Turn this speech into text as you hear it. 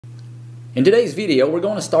In today's video, we're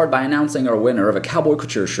going to start by announcing our winner of a Cowboy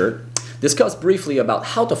Couture shirt, discuss briefly about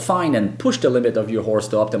how to find and push the limit of your horse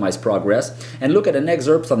to optimize progress, and look at an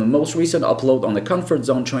excerpt from the most recent upload on the Comfort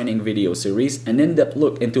Zone training video series, an in-depth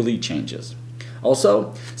look into lead changes.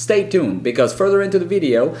 Also, stay tuned because further into the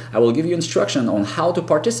video, I will give you instruction on how to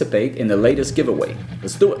participate in the latest giveaway.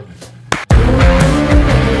 Let's do it!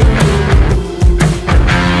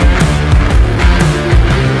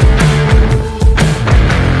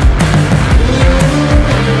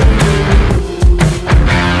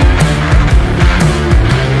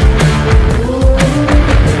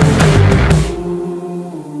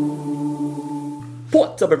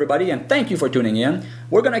 What's up everybody, and thank you for tuning in.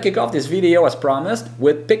 We're gonna kick off this video as promised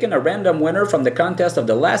with picking a random winner from the contest of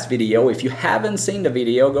the last video. If you haven't seen the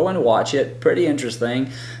video, go and watch it. Pretty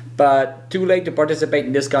interesting, but too late to participate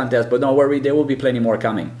in this contest, but don't worry, there will be plenty more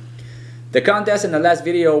coming. The contest in the last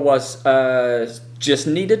video was just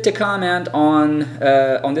needed to comment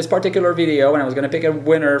on this particular video, and I was going to pick a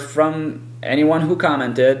winner from anyone who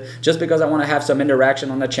commented, just because I want to have some interaction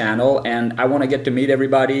on the channel and I want to get to meet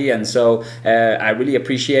everybody. And so I really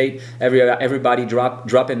appreciate everybody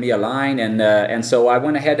dropping me a line, and so I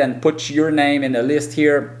went ahead and put your name in the list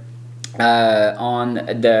here on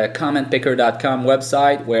the commentpicker.com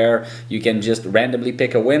website, where you can just randomly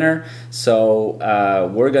pick a winner. So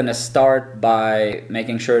we're gonna start by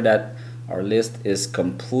making sure that our list is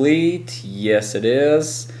complete. Yes, it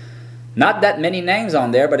is. Not that many names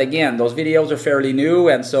on there, but again, those videos are fairly new,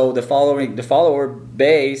 and so the follower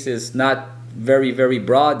base is not very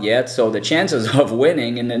broad yet, so the chances of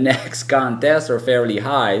winning in the next contest are fairly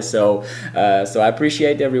high. So I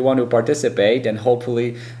appreciate everyone who participate, and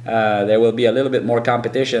hopefully there will be a little bit more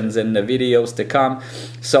competitions in the videos to come.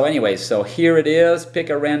 So anyway, so here it is. Pick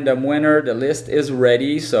a random winner. The list is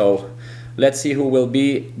ready, so let's see who will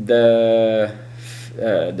be the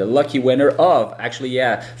lucky winner of, actually,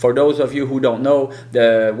 yeah, for those of you who don't know,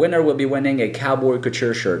 the winner will be winning a Cowboy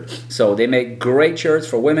Couture shirt. So they make great shirts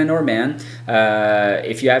for women or men.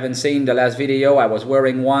 If you haven't seen the last video, I was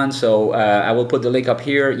wearing one, so I will put the link up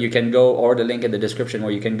here. You can go, or the link in the description,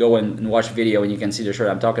 where you can go and watch the video and you can see the shirt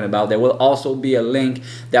I'm talking about. There will also be a link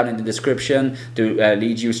down in the description to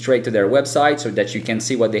lead you straight to their website so that you can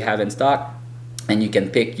see what they have in stock, and you can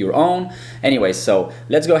pick your own. Anyway, so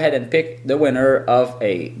let's go ahead and pick the winner of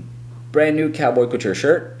a brand new Cowboy Couture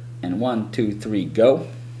shirt. And 1, 2, 3, go.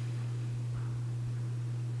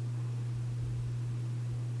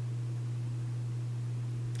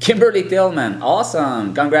 Kimberly Tillman,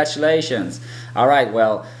 awesome, congratulations. All right,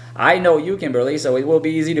 well, I know you, Kimberly, so it will be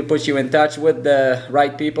easy to put you in touch with the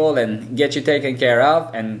right people and get you taken care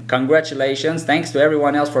of. And congratulations, thanks to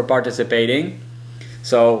everyone else for participating.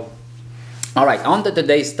 So all right, on to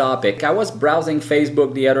today's topic. I was browsing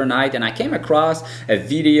Facebook the other night and I came across a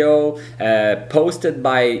video posted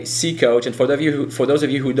by CeeCoach. And for those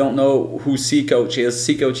of you who don't know who CeeCoach is,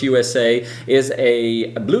 CeeCoach USA is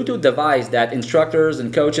a Bluetooth device that instructors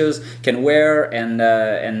and coaches can wear and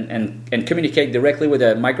communicate directly with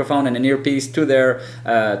a microphone and an earpiece to their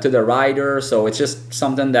rider. So it's just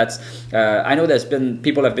something that's I know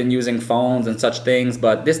people have been using phones and such things,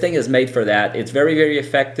 but this thing is made for that. It's very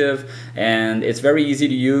effective, and it's very easy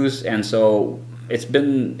to use, and so it's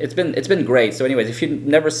been great. So anyways, if you've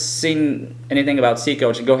never seen anything about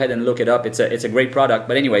CeeCoach, go ahead and look it up. It's a great product.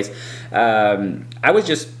 But anyways, I'm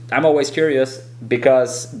always curious,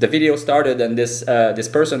 because the video started and this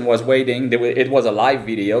person was waiting. It was a live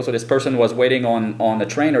video, so this person was waiting on a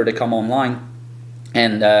trainer to come online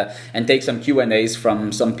and take some Q&As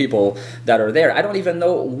from some people that are there. I don't even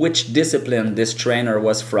know which discipline this trainer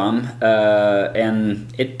was from,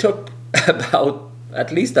 and it took about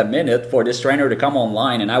at least a minute for this trainer to come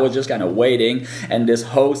online, and I was just kind of waiting, and this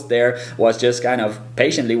host there was just kind of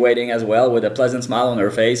patiently waiting as well, with a pleasant smile on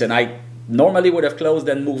her face. And I normally would have closed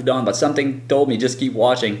and moved on, but something told me just keep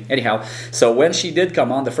watching. Anyhow, so when she did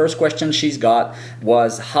come on, the first question she's got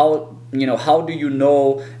was how do you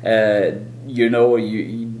know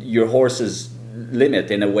your horse's limit,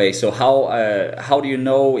 in a way. So how do you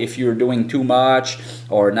know if you're doing too much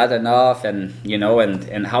or not enough, and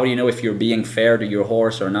and how do you know if you're being fair to your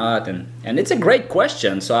horse or not? And it's a great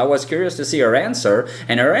question, so I was curious to see her answer,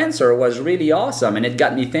 and her answer was really awesome, and it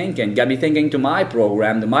got me thinking to my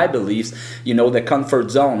program, to my beliefs, the comfort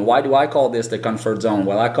zone. Why do I call this the comfort zone?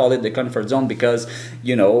 Well, I call it the comfort zone because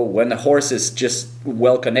when the horse is just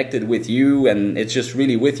well connected with you and it's just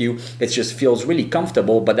really with you, it just feels really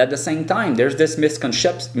comfortable. But at the same time, there's this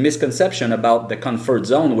misconception about the comfort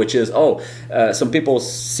zone, which is, some people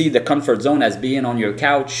see the comfort zone as being on your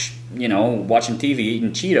couch, you know, watching TV,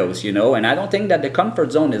 eating Cheetos, you know, and I don't think that the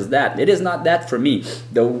comfort zone is that. It is not that for me.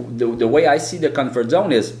 The way I see the comfort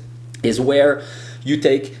zone is where you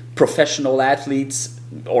take professional athletes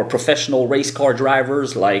or professional race car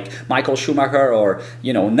drivers like Michael Schumacher, or,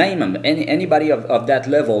 you know, name them, anybody of that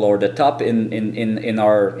level, or the top in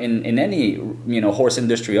any, you know, horse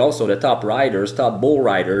industry, also the top riders, top bull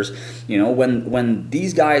riders. You know, when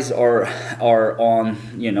these guys are on,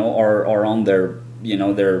 you know, are on their, you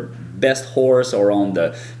know, their best horse, or on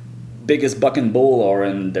the biggest bucking bull, or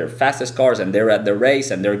in their fastest cars, and they're at the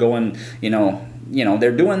race and they're going, you know,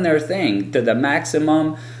 they're doing their thing to the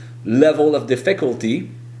maximum level of difficulty,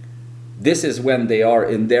 this is when they are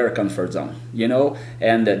in their comfort zone, you know,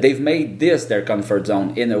 and they've made this their comfort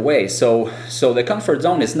zone in a way. So the comfort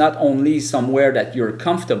zone is not only somewhere that you're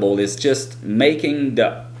comfortable, it's just making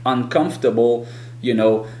the uncomfortable, you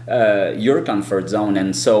know, your comfort zone.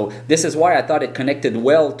 And so this is why I thought it connected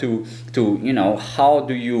well to you know, how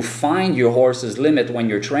do you find your horse's limit when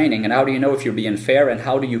you're training, and how do you know if you're being fair, and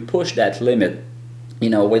how do you push that limit, you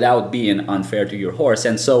know, without being unfair to your horse.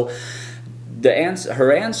 And so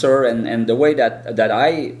her answer, and the way that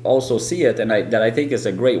I also see it, and that I think is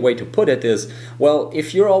a great way to put it, is, well,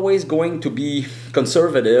 if you're always going to be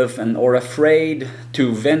conservative or afraid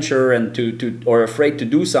to venture or afraid to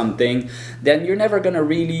do something, then you're never going to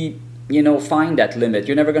really, you know, find that limit.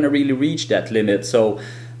 You're never going to really reach that limit.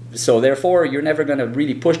 So therefore, you're never going to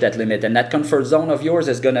really push that limit, and that comfort zone of yours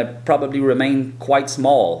is going to probably remain quite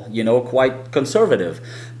small, you know, quite conservative.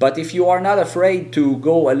 But if you are not afraid to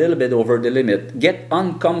go a little bit over the limit, get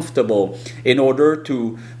uncomfortable in order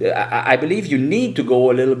to, I believe you need to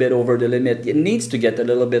go a little bit over the limit. It needs to get a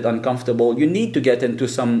little bit uncomfortable. You need to get into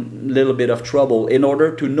some little bit of trouble in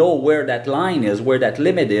order to know where that line is, where that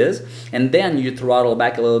limit is, and then you throttle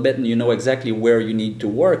back a little bit, and you know exactly where you need to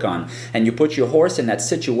work on. And you put your horse in that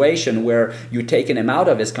situation where you're taking him out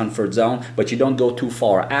of his comfort zone, but you don't go too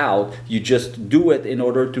far out. You just do it in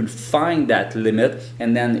order to find that limit,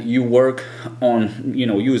 and then you work on, you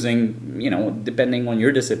know, using, you know, depending on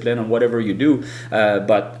your discipline, on whatever you do.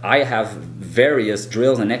 But I have various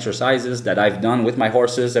drills and exercises that I've done with my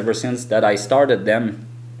horses ever since that I started them,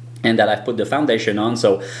 and that I've put the foundation on.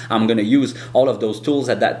 So I'm going to use all of those tools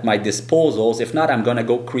at my disposals. If not, I'm going to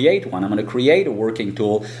go create one. I'm going to create a working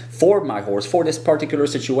tool for my horse, for this particular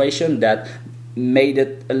situation that made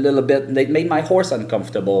it a little bit, they made my horse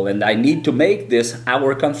uncomfortable, and I need to make this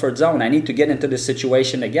our comfort zone. I need to get into this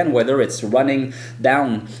situation again, whether it's running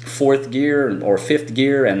down 4th gear or 5th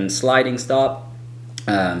gear and sliding stop,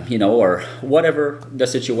 you know, or whatever the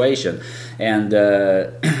situation.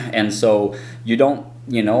 And so you don't,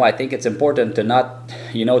 you know, I think it's important to not,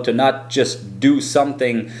 you know, to not just do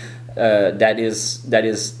something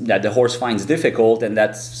that the horse finds difficult and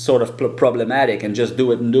that's sort of problematic, and just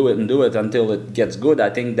do it and do it and do it until it gets good. I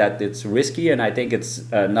think that it's risky, and I think it's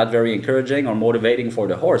not very encouraging or motivating for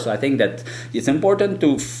the horse. So I think that it's important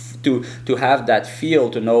to have that feel,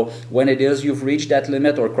 to know when it is you've reached that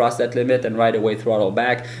limit or crossed that limit, and right away throttle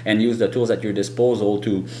back and use the tools at your disposal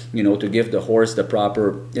to, you know, to give the horse the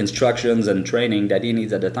proper instructions and training that he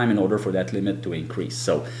needs at the time in order for that limit to increase.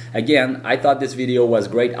 So again, I thought this video was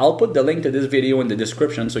great. I'll put the link to this video in the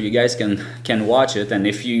description so you guys can watch it, and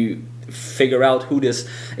if you figure out who this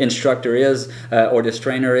instructor is or this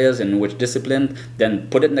trainer is and which discipline, then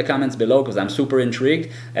put it in the comments below, because I'm super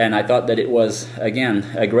intrigued, and I thought that it was, again,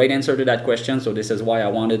 a great answer to that question. So this is why I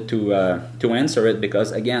wanted to answer it,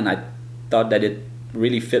 because again, I thought that it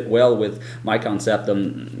really fit well with my concept,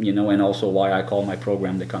 you know, and also why I call my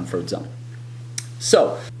program the Comfort Zone.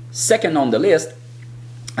 So second on the list,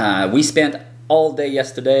 we spent all day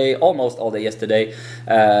yesterday, almost all day yesterday,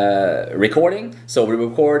 recording. So we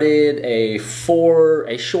recorded a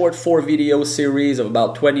short 4-video series of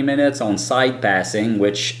about 20 minutes on side passing,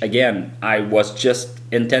 which again, I just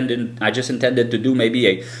intended to do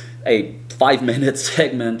maybe a 5-minute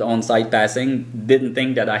segment on side passing. Didn't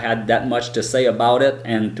think that I had that much to say about it,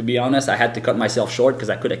 and to be honest, I had to cut myself short because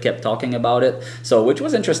I could have kept talking about it. So, which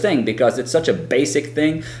was interesting because it's such a basic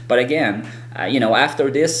thing. But again, you know, after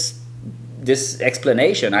this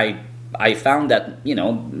explanation, I found that, you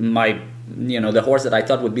know, the horse that I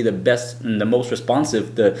thought would be the best and the most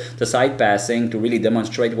responsive to side passing, to really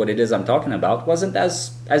demonstrate what it is I'm talking about, wasn't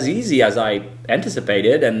as easy as I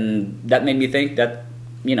anticipated, and that made me think that,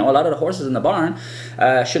 you know, a lot of the horses in the barn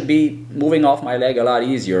should be moving off my leg a lot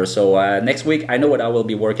easier. So next week, I know what I will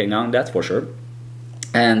be working on, that's for sure.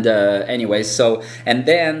 And anyway, so, and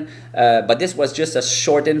then but this was just a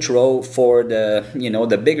short intro for the, you know,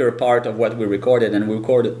 the bigger part of what we recorded. And we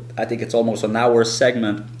recorded, I think it's almost an hour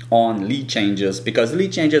segment on lead changes, because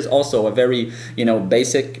lead changes also a very, you know,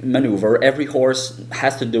 basic maneuver. Every horse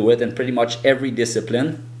has to do it in pretty much every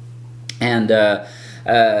discipline. And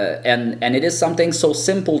it is something so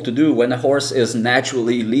simple to do when a horse is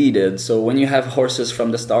naturally leaded. So when you have horses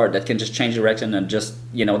from the start that can just change direction and just,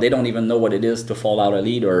 you know, they don't even know what it is to fall out of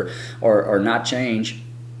lead or not change.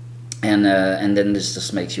 And then this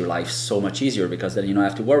just makes your life so much easier, because then you don't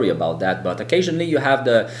have to worry about that. But occasionally you have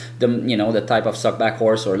the you know, the type of suckback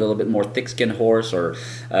horse, or a little bit more thick-skinned horse, or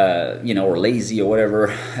you know, or lazy or whatever.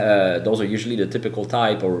 Those are usually the typical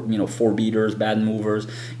type, or, you know, 4-beaters, bad movers.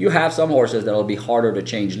 You have some horses that'll be harder to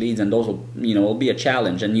change leads, and those will, you know, will be a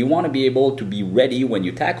challenge. And you want to be able to be ready when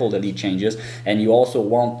you tackle the lead changes, and you also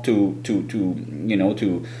want to you know,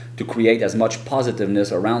 to create as much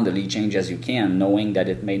positiveness around the lead change as you can, knowing that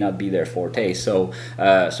it may not be their forte. So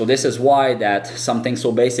so this is why that something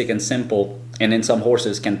so basic and simple, and in some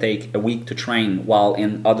horses can take a week to train, while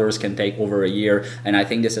in others can take over a year. And I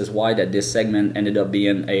think this is why that this segment ended up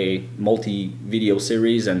being a multi-video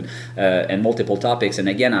series and multiple topics. And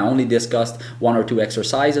again, I only discussed 1 or 2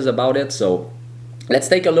 exercises about it. So let's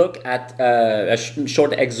take a look at a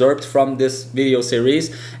short excerpt from this video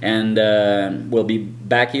series, and we'll be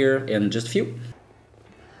back here in just a few.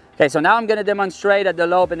 Okay, so now I'm going to demonstrate at the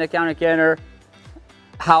lope and the counter canter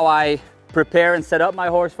how I prepare and set up my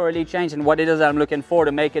horse for a lead change, and what it is that I'm looking for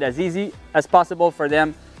to make it as easy as possible for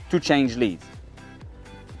them to change leads.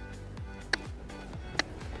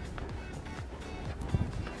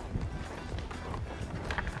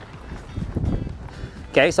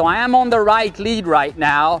 Okay, so I am on the right lead right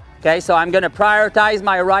now. Okay, so I'm going to prioritize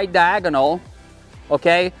my right diagonal.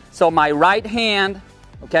 Okay, so my right hand,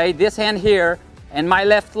 okay, this hand here, and my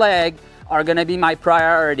left leg are going to be my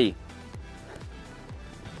priority.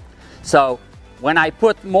 So when I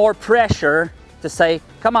put more pressure to say,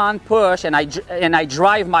 come on, push, and I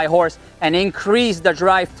drive my horse and increase the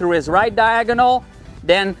drive through his right diagonal,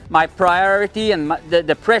 then my priority and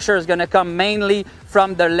the pressure is going to come mainly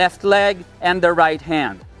from the left leg and the right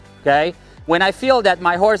hand. Okay, when I feel that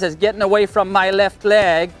my horse is getting away from my left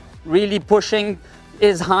leg, really pushing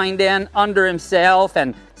his hind end under himself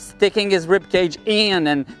and sticking his rib cage in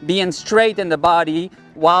and being straight in the body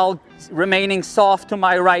while remaining soft to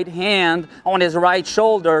my right hand on his right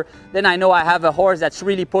shoulder, then I know I have a horse that's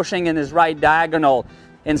really pushing in his right diagonal.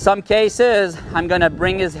 In some cases, I'm going to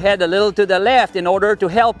bring his head a little to the left in order to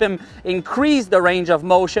help him increase the range of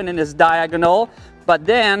motion in his diagonal. But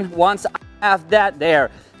then, once I have that there,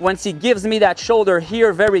 once he gives me that shoulder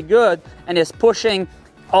here very good and is pushing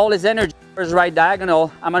all his energy for his right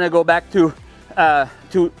diagonal, I'm going to go back to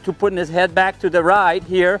putting his head back to the right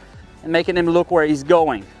here and making him look where he's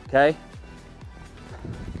going. Okay.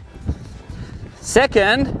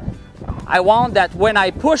 Second, I want that when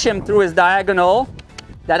I push him through his diagonal,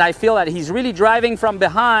 that I feel that he's really driving from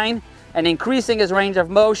behind and increasing his range of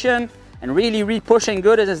motion and really pushing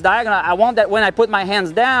good at his diagonal. I want that when I put my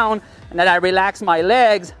hands down and that I relax my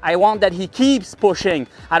legs, I want that he keeps pushing.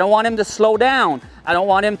 I don't want him to slow down. I don't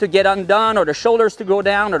want him to get undone, or the shoulders to go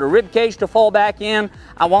down, or the rib cage to fall back in.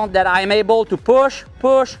 I want that I'm able to push,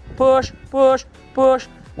 push, push, push, push.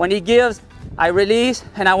 When he gives, I release,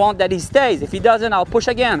 and I want that he stays. If he doesn't, I'll push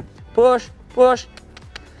again. Push, push.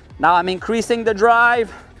 Now I'm increasing the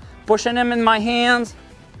drive, pushing him in my hands,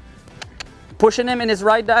 pushing him in his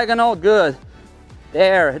right diagonal. Good.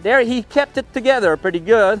 There, he kept it together pretty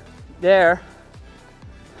good. There.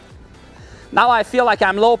 Now I feel like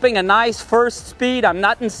I'm loping a nice first speed. I'm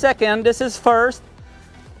not in second, this is first.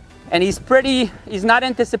 And he's not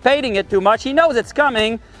anticipating it too much. He knows it's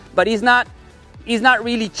coming, but he's not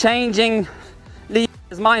really changing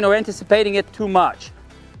his mind or anticipating it too much.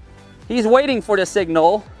 He's waiting for the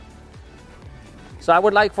signal. So I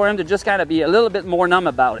would like for him to just kind of be a little bit more numb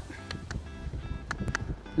about it.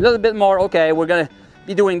 A little bit more, okay, we're gonna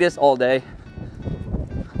be doing this all day.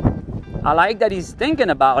 I like that he's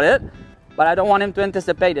thinking about it, but I don't want him to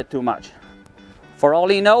anticipate it too much. For all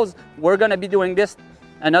he knows, we're gonna be doing this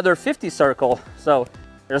another 50 circle. So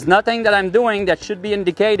there's nothing that I'm doing that should be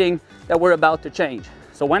indicating that we're about to change.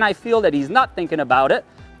 So when I feel that he's not thinking about it,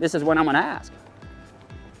 this is when I'm gonna ask.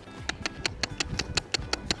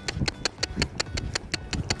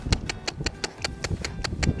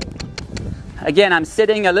 Again, I'm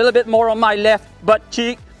sitting a little bit more on my left butt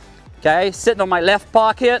cheek, okay? Sitting on my left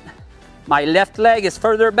pocket. My left leg is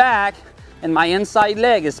further back, and my inside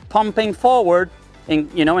leg is pumping forward,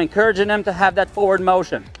 and, you know, encouraging them to have that forward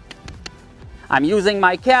motion. I'm using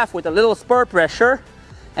my calf with a little spur pressure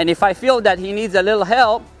And if I feel that he needs a little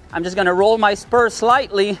help, I'm just gonna roll my spur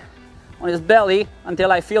slightly on his belly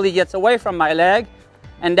until I feel he gets away from my leg,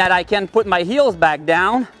 and that I can put my heels back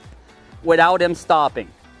down without him stopping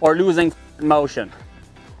or losing motion.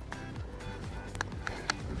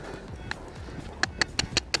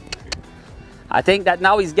 I think that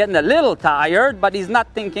now he's getting a little tired, but he's not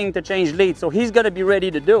thinking to change lead, so he's gonna be ready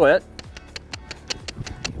to do it.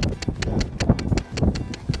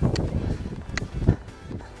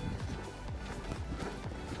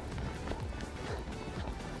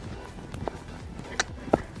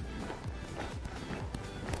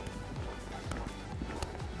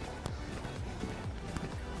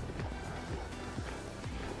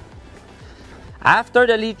 After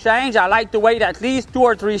the lead change, I like to wait at least 2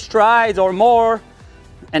 or 3 strides or more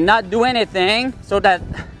and not do anything, so that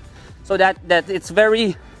it's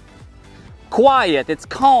very quiet, it's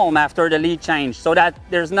calm after the lead change, so that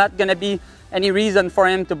there's not gonna be any reason for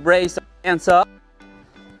him to brace hands up.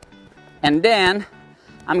 And then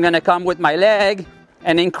I'm gonna come with my leg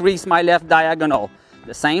and increase my left diagonal.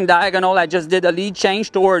 The same diagonal I just did a lead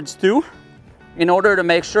change towards 2, in order to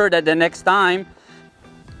make sure that the next time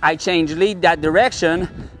I change lead that direction,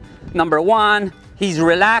 number 1, he's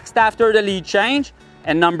relaxed after the lead change,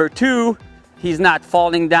 and number 2, he's not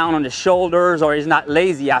falling down on the shoulders or he's not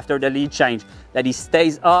lazy after the lead change, that he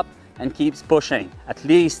stays up and keeps pushing at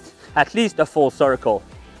least a full circle.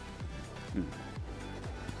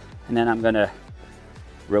 And then I'm gonna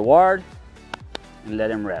reward and let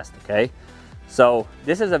him rest, okay? So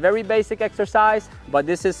this is a very basic exercise, but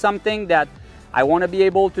this is something that I want to be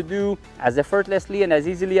able to do as effortlessly and as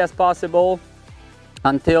easily as possible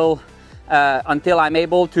until I'm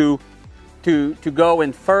able to go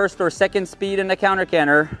in first or second speed in the counter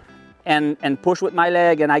canter and push with my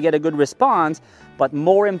leg and I get a good response. But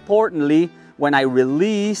more importantly, when I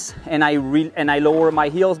release and I lower my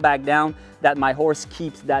heels back down, that my horse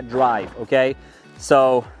keeps that drive. Okay,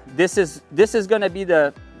 so this is going to be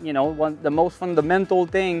the the most fundamental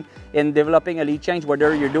thing in developing a lead change,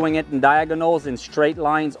 whether you're doing it in diagonals, in straight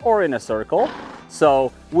lines, or in a circle.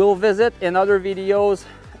 So we'll visit in other videos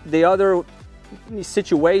the other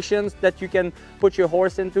situations that you can put your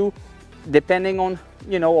horse into, depending on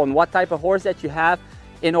on what type of horse that you have,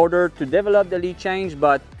 in order to develop the lead change.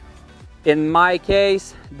 But in my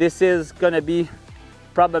case, this is gonna be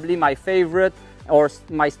probably my favorite, or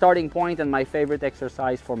my starting point and my favorite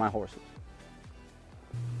exercise for my horses.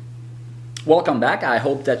 Welcome back. I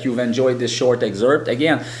hope that you've enjoyed this short excerpt.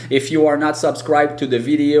 Again, if you are not subscribed to the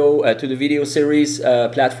video series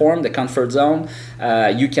platform, the Comfort Zone,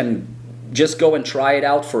 you can just go and try it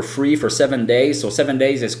out for free for 7 days. So 7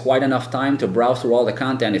 days is quite enough time to browse through all the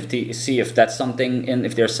content, see if that's something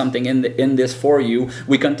if there's something in this for you.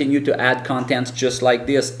 We continue to add content just like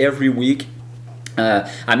this every week.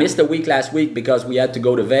 I missed a week last week because we had to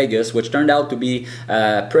go to Vegas, which turned out to be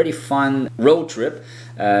a pretty fun road trip,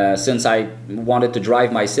 since I wanted to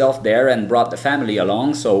drive myself there and brought the family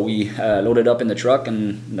along. So we loaded up in the truck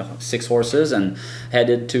and 6 horses and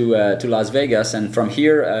headed to Las Vegas. And from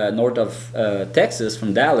here, north of Texas,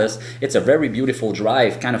 from Dallas, it's a very beautiful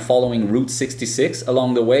drive, kind of following Route 66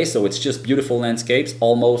 along the way. So it's just beautiful landscapes,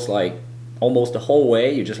 almost the whole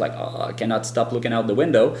way. You're just like, oh, I cannot stop looking out the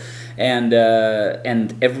window. And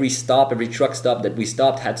every truck stop that we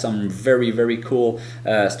stopped had some very, very cool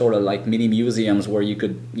sort of like mini museums where you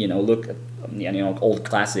could look at old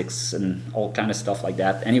classics and all kind of stuff like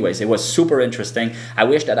that. Anyways, it was super interesting. I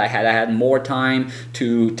wish that I had more time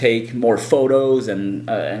to take more photos and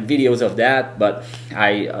videos of that, but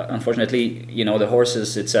I unfortunately, the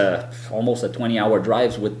horses, it's almost a 20-hour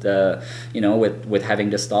drive with with having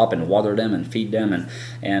to stop and water them and feed them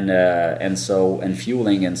and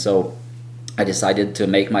fueling. And so I decided to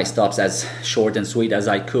make my stops as short and sweet as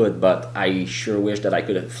I could, but I sure wish that I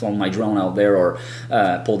could have flown my drone out there or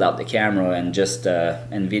pulled out the camera and just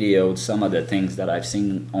and videoed some of the things that I've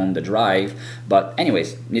seen on the drive. But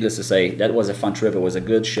anyways, needless to say, that was a fun trip. It was a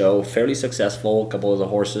good show, fairly successful. A couple of the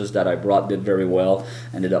horses that I brought did very well.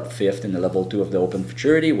 Ended up 5th in the level 2 of the Open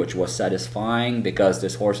Futurity, which was satisfying because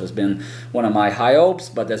this horse has been one of my high hopes,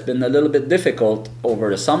 but that's been a little bit difficult over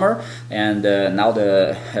the summer, and now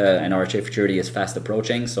the NRHA Futurity is fast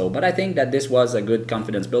approaching. So, but I think that this was a good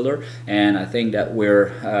confidence builder, and I think that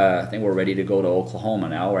we're ready to go to Oklahoma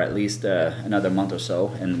now, or at least another month or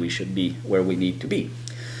so, and we should be where we need to be.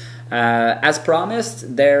 As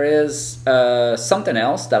promised, there is something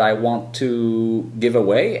else that I want to give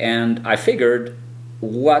away, and I figured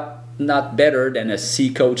what not better than a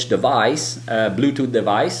CeeCoach device, Bluetooth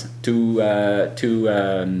device to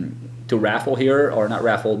raffle here, or not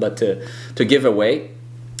raffle, but to give away.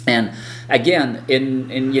 And again,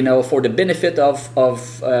 in you know, for the benefit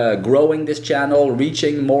of growing this channel,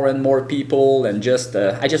 reaching more and more people, and just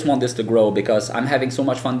I just want this to grow because I'm having so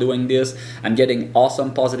much fun doing this. I'm getting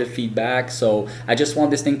awesome positive feedback, so I just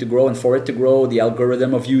want this thing to grow, and for it to grow, the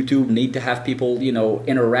algorithm of YouTube need to have people, you know,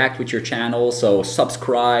 interact with your channel. So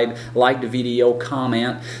subscribe, like the video,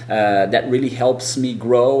 comment. That really helps me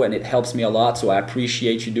grow, and it helps me a lot, so I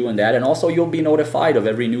appreciate you doing that. And also, you'll be notified of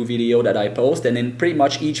every new video that I post, and in pretty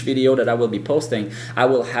much each video that I will be posting, I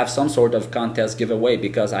will have some sort of contest giveaway,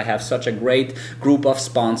 because I have such a great group of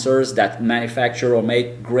sponsors that manufacture or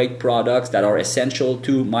make great products that are essential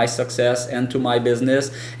to my success and to my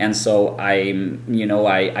business. And so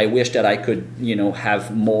I wish that I could, you know,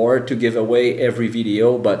 have more to give away every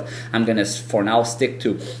video, but I'm gonna for now stick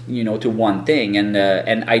to, you know, to one thing. And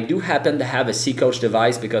I do happen to have a CeeCoach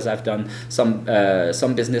device, because I've done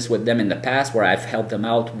some business with them in the past where I've helped them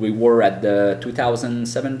out. We were at the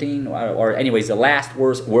 2017 or anyways the last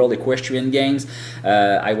World Equestrian Games.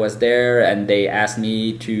 I was there, and they asked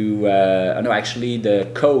me to no, actually the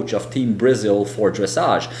coach of Team Brazil for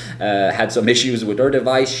dressage had some issues with her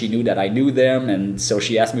device. She knew that I knew them, and so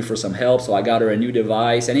she asked me for some help, so I got her a new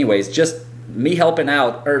device. Anyways, just me helping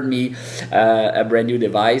out earned me a brand new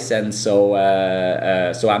device, and so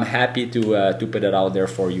so I'm happy to put it out there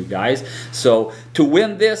for you guys. So to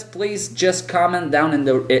win this, please just comment down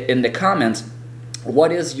in the comments,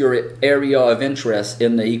 what is your area of interest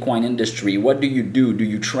in the equine industry? What do you do? Do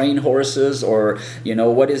you train horses? Or, you know,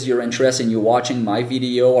 what is your interest in you watching my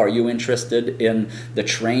video? Are you interested in the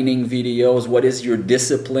training videos? What is your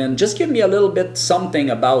discipline? Just give me a little bit something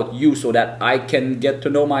about you so that I can get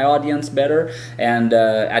to know my audience better. And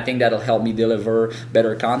I think that'll help me deliver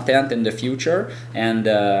better content in the future. And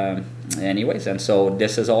anyways, and so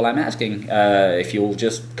this is all I'm asking. If you'll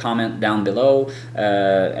just comment down below,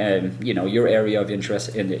 and you know, your area of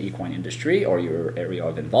interest in the equine industry or your area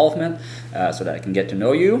of involvement, so that I can get to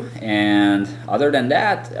know you. And other than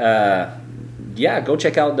that, yeah, go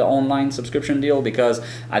check out the online subscription deal, because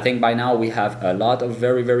I think by now we have a lot of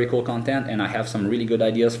very, very cool content, and I have some really good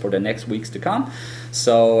ideas for the next weeks to come.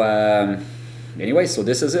 So anyway, so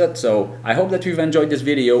this is it. So I hope that you've enjoyed this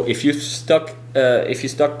video. If you stuck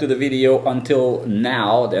to the video until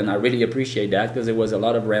now, then I really appreciate that, because it was a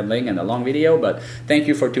lot of rambling and a long video. But thank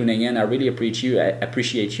you for tuning in. I really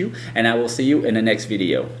appreciate you, and I will see you in the next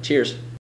video. Cheers.